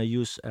 we're gonna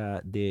use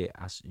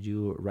as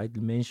you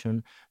rightly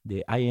mentioned,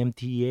 the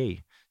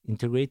IMTA,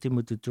 Integrated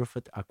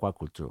Multitrophic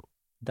Aquaculture.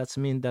 That's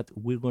mean that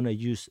we're gonna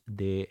use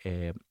the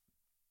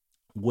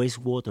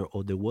wastewater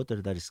or the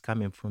water that is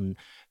coming from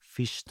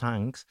fish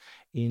tanks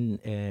we're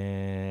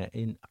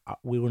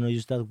going to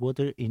use that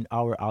water in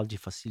our algae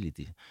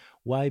facility.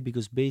 Why?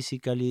 Because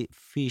basically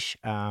fish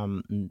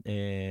they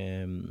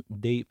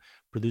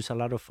produce a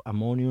lot of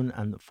ammonium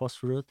and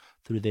phosphorus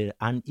through their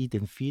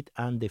uneaten feed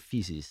and the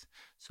feces.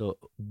 So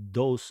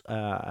those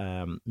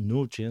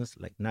nutrients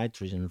like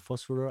nitrogen and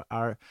phosphorus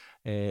are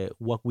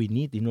what we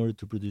need in order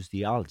to produce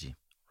the algae.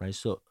 Right,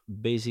 so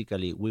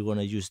basically, we're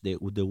gonna use the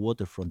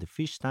water from the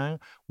fish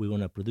tank. We're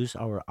gonna produce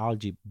our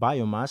algae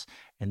biomass,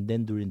 and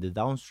then during the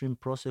downstream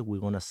process, we're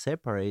gonna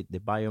separate the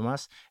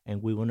biomass,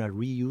 and we're gonna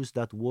reuse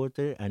that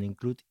water and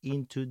include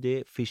into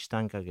the fish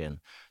tank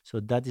again.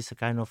 So that is a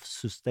kind of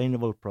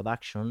sustainable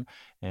production.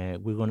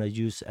 We're gonna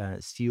use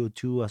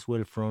CO2 as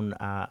well from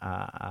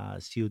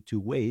CO2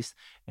 waste,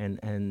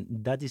 and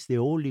that is the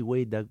only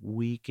way that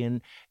we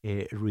can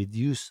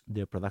reduce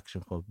the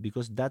production cost,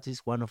 because that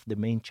is one of the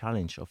main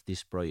challenge of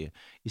this project.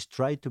 Is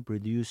try to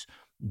produce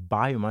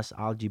biomass,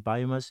 algae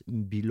biomass,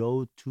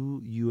 below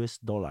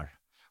 $2,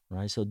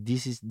 right? So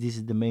this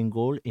is the main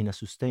goal in a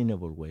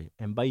sustainable way.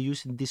 And by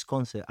using this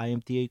concept,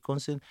 IMTA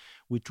concept,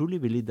 we truly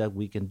believe that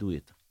we can do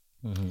it.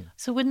 Mm-hmm.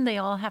 So wouldn't they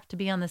all have to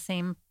be on the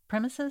same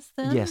premises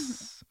then?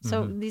 Yes.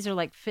 So these are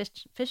like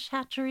fish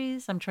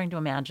hatcheries. I'm trying to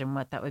imagine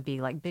what that would be,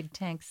 like big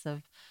tanks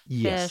of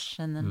fish,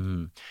 and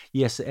then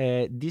yes,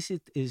 this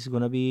is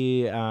going to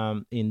be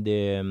in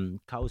the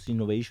KAUST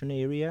innovation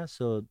area.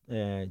 So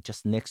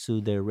just next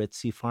to the Red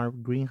Sea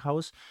Farm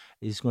greenhouse,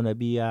 it's going to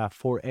be a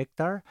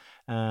 4-hectare,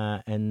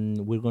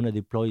 and we're going to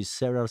deploy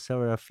several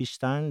fish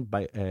tanks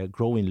by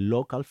growing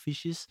local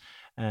fishes.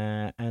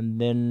 And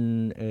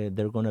then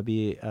there are going to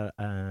be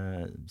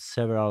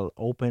several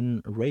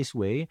open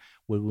raceway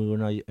where we're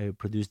going to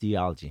produce the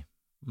algae.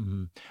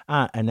 Mm-hmm.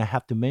 And I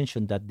have to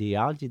mention that the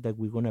algae that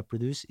we're going to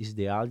produce is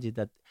the algae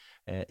that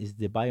is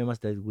the biomass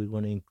that we're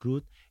going to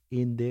include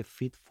in the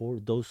feed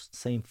for those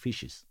same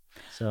fishes.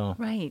 So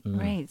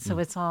Right. So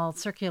it's all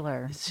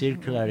circular.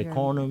 circular You're-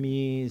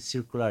 economy,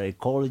 circular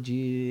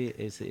ecology,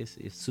 is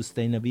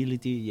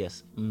sustainability.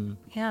 Yes.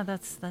 Yeah,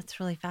 that's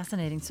really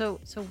fascinating. So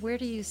where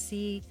do you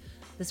see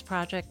this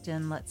project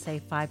in, let's say,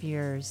 5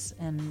 years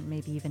and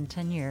maybe even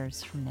 10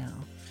 years from now?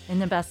 In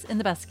the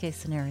best case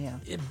scenario.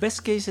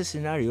 Best case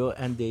scenario,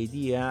 and the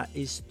idea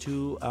is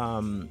to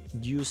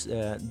use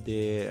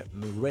the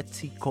Red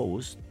Sea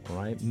coast,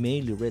 right?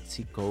 Mainly Red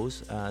Sea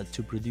coast,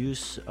 to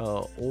produce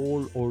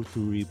all or to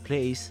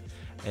replace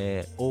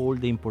all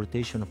the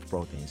importation of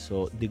protein.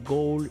 So the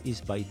goal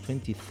is by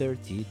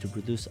 2030 to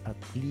produce at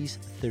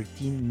least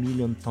 13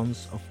 million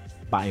tons of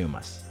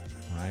biomass,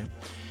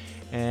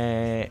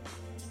 right?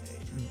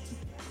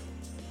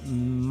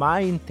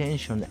 My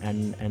intention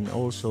and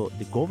also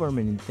the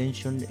government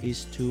intention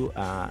is to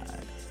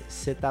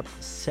set up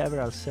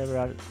several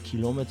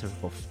kilometers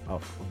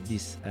of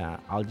these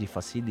algae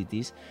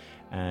facilities,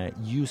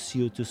 use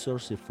CO2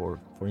 sources for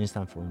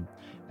instance from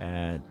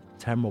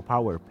thermal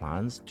power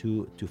plants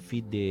to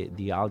feed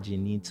the algae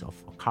needs of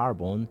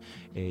carbon,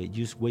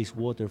 use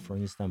wastewater for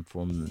instance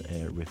from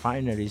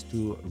refineries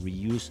to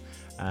reuse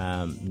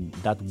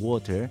that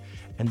water,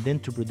 and then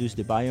to produce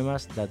the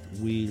biomass that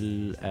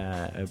will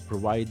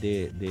provide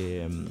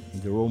the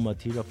raw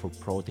material for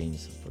protein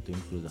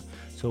crude.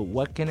 So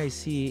what can I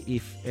see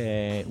if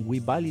we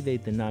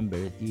validate the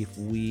number, if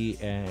we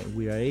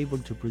are able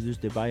to produce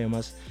the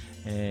biomass?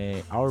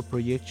 Our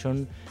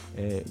projection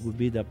would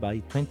be that by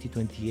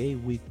 2028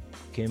 we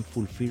can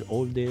fulfill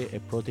all the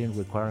protein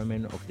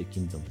requirement of the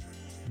kingdom.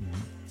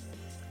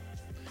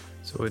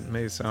 So it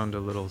may sound a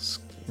little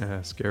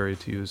scary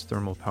to use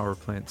thermal power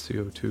plant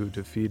CO2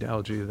 to feed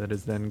algae that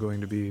is then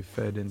going to be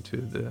fed into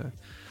the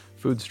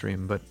food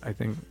stream, but I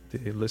think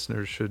the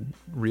listeners should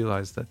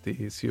realize that the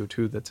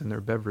CO2 that's in their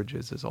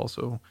beverages is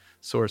also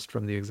sourced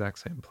from the exact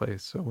same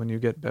place. So when you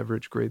get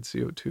beverage grade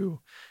CO2,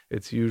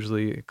 it's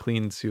usually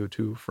clean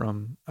CO2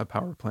 from a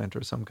power plant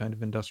or some kind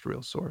of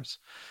industrial source.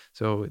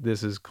 So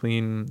this is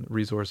clean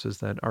resources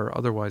that are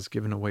otherwise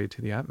given away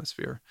to the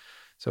atmosphere.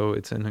 So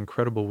it's an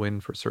incredible win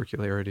for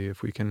circularity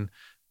if we can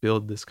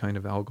build this kind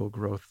of algal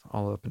growth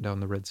all up and down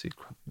the Red Sea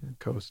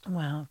coast.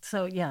 Wow.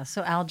 So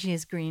algae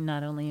is green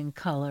not only in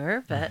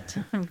color, but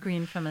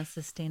green from a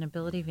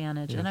sustainability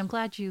vantage. Yes. And I'm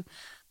glad you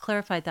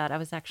clarified that. I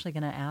was actually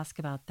going to ask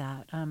about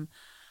that.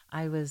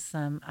 I was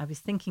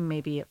thinking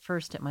maybe at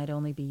first it might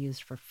only be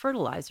used for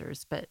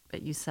fertilizers, but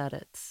you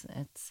said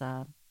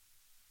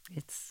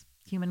it's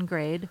human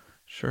grade.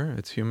 Sure,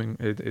 it's human.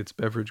 It's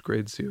beverage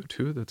grade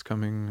CO2 that's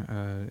coming.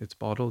 It's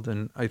bottled,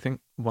 and I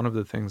think one of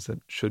the things that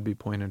should be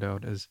pointed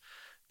out is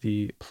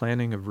the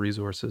planning of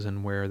resources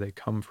and where they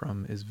come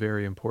from is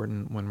very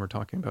important when we're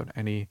talking about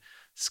any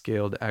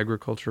scaled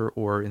agriculture,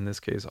 or in this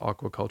case,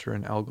 aquaculture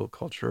and algal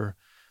culture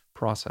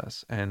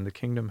process. And the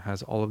kingdom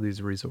has all of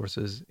these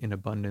resources in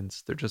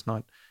abundance. They're just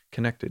not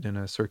connected in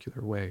a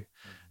circular way.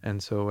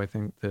 And so I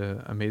think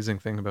the amazing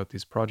thing about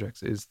these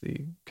projects is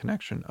the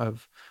connection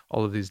of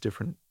all of these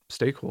different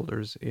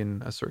stakeholders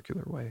in a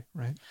circular way,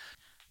 right?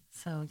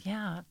 So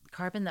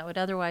carbon that would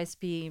otherwise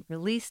be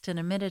released and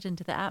emitted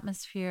into the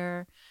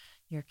atmosphere,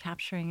 you're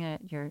capturing it.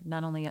 You're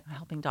not only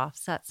helping to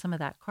offset some of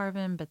that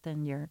carbon, but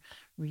then you're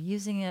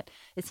reusing it.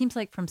 It seems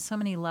like from so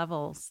many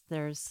levels,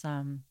 there's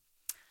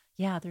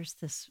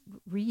this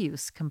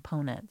reuse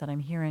component that I'm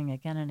hearing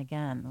again and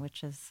again,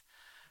 which is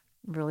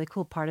a really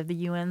cool part of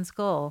the UN's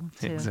goal.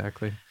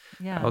 Exactly.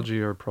 Yeah.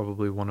 Algae are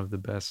probably one of the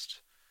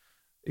best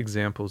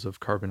examples of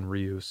carbon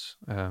reuse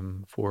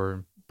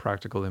for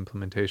practical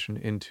implementation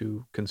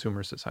into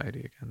consumer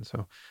society again.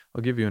 So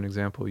I'll give you an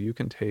example. You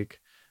can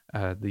take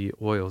the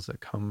oils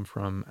that come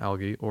from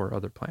algae or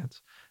other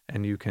plants,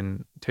 and you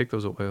can take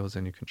those oils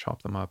and you can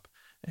chop them up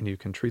and you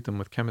can treat them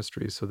with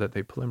chemistry so that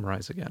they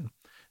polymerize again.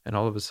 And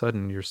all of a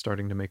sudden you're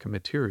starting to make a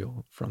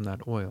material from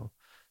that oil.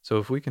 So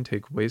if we can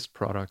take waste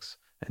products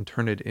and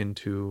turn it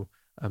into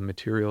a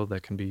material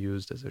that can be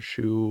used as a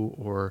shoe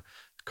or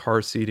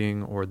car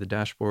seating or the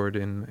dashboard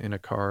in a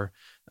car,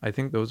 I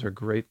think those are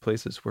great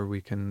places where we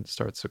can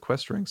start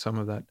sequestering some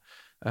of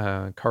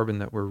that carbon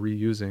that we're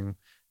reusing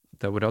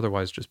that would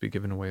otherwise just be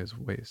given away as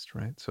waste,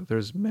 right? So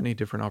there's many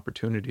different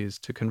opportunities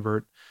to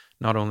convert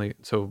not only,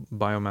 so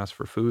biomass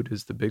for food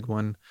is the big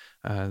one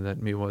that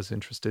Miwa is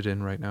interested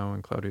in right now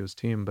and Claudio's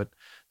team, but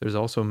there's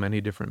also many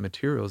different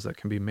materials that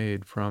can be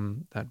made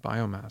from that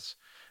biomass.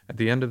 At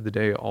the end of the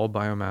day, all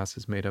biomass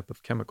is made up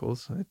of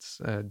chemicals.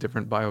 It's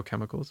different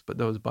biochemicals, but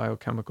those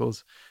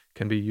biochemicals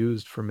can be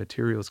used for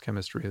materials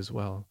chemistry as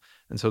well.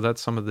 And so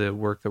that's some of the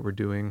work that we're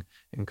doing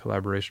in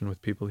collaboration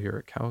with people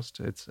here at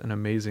KAUST. It's an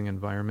amazing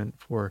environment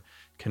for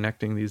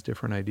connecting these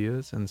different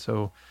ideas. And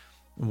so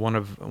one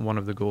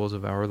of the goals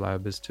of our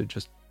lab is to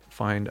just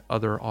find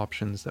other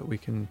options that we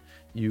can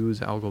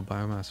use algal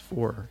biomass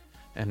for,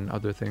 and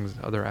other things,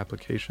 other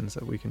applications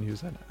that we can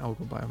use that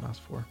algal biomass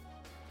for.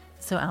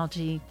 So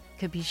algae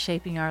could be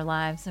shaping our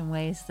lives in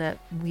ways that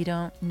we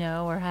don't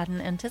know or hadn't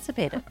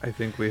anticipated. I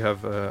think we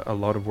have a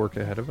lot of work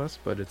ahead of us,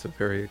 but it's a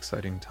very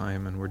exciting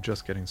time and we're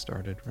just getting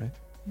started, right?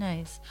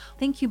 Nice.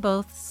 Thank you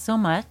both so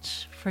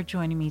much for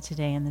joining me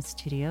today in the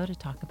studio to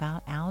talk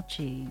about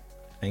algae.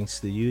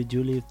 Thanks to you,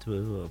 Julie,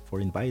 for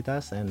inviting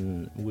us,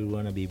 and we're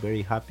going to be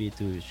very happy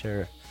to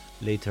share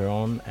later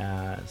on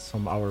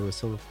some of our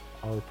results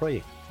of our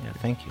project. Yeah,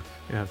 thank you.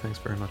 Yeah, thanks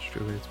very much,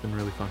 Julie. It's been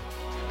really fun.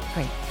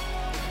 Great.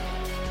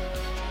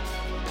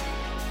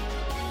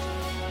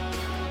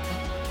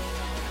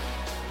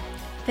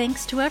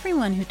 Thanks to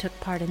everyone who took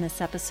part in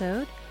this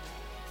episode.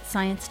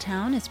 Science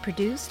Town is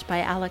produced by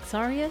Alex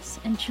Arias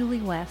and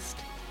Julie West.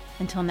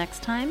 Until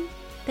next time,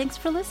 thanks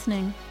for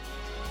listening.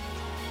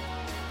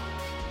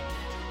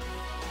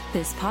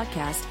 This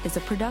podcast is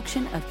a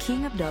production of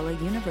King Abdullah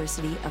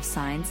University of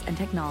Science and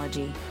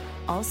Technology,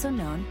 also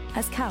known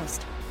as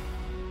KAUST.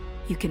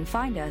 You can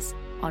find us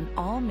on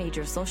all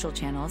major social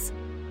channels,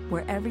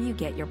 wherever you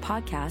get your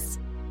podcasts,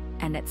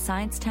 and at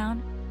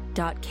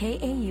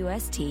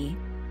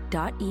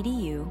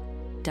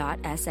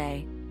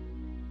sciencetown.kaust.edu.sa.